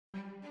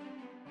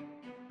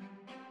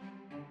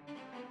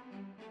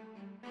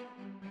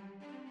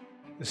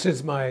This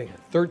is my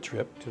third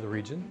trip to the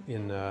region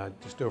in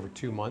just over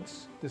 2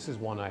 months. This is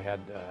one I had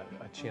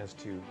a chance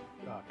to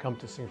come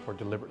to Singapore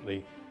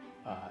deliberately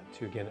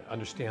to again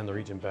understand the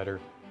region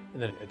better,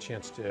 and then a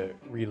chance to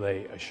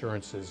relay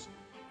assurances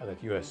that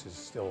the U.S. is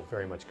still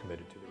very much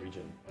committed to the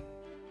region.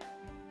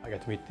 I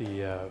got to meet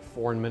the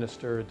foreign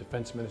minister,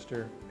 defense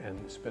minister, and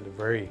spend a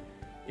very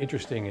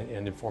interesting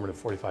and informative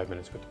 45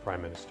 minutes with the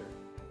prime minister.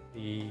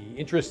 The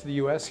interests of the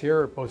U.S.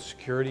 here are both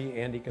security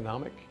and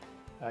economic.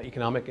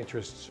 Economic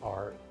interests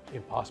are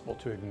impossible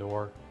to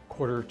ignore.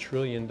 $250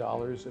 billion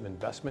of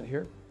investment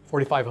here.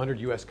 4,500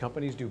 U.S.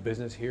 companies do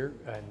business here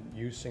and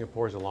use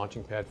Singapore as a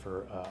launching pad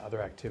for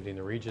other activity in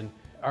the region.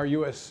 Our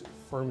U.S.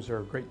 firms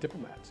are great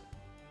diplomats.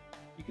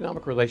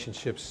 Economic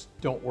relationships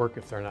don't work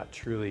if they're not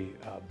truly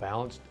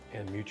balanced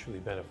and mutually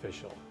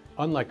beneficial.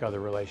 Unlike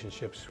other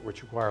relationships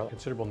which require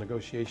considerable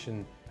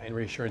negotiation and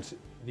reassurance,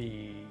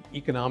 the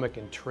economic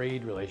and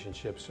trade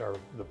relationships are,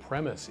 the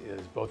premise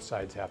is both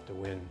sides have to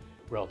win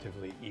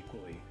relatively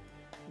equally.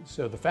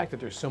 So the fact that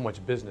there's so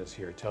much business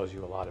here tells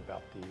you a lot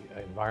about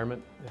the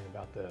environment and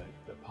about the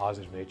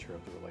positive nature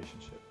of the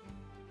relationship.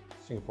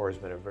 Singapore has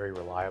been a very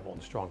reliable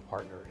and strong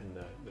partner in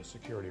the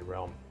security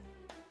realm.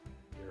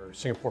 There are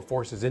Singapore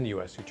forces in the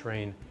U.S. who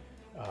train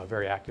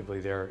very actively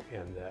there,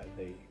 and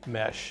they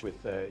mesh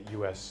with the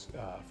U.S.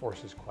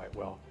 forces quite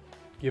well.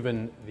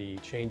 Given the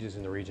changes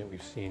in the region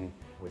we've seen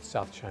with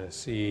South China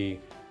Sea,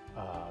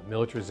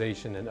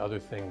 militarization and other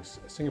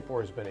things,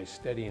 Singapore has been a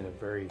steady and a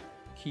very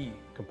key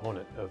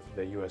component of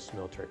the U.S.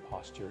 military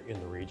posture in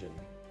the region.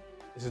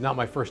 This is not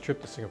my first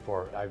trip to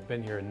Singapore. I've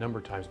been here a number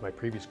of times in my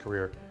previous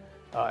career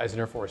as an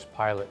Air Force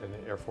pilot and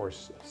an Air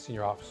Force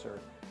senior officer.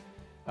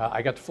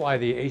 I got to fly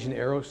the Asian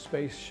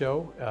Aerospace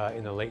Show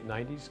in the late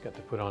 90s, got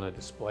to put on a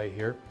display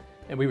here,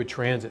 and we would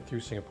transit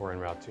through Singapore en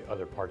route to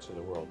other parts of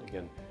the world.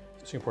 Again,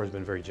 Singapore has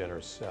been very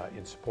generous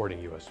in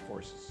supporting U.S.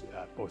 forces,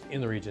 both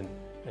in the region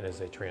and as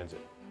they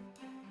transit.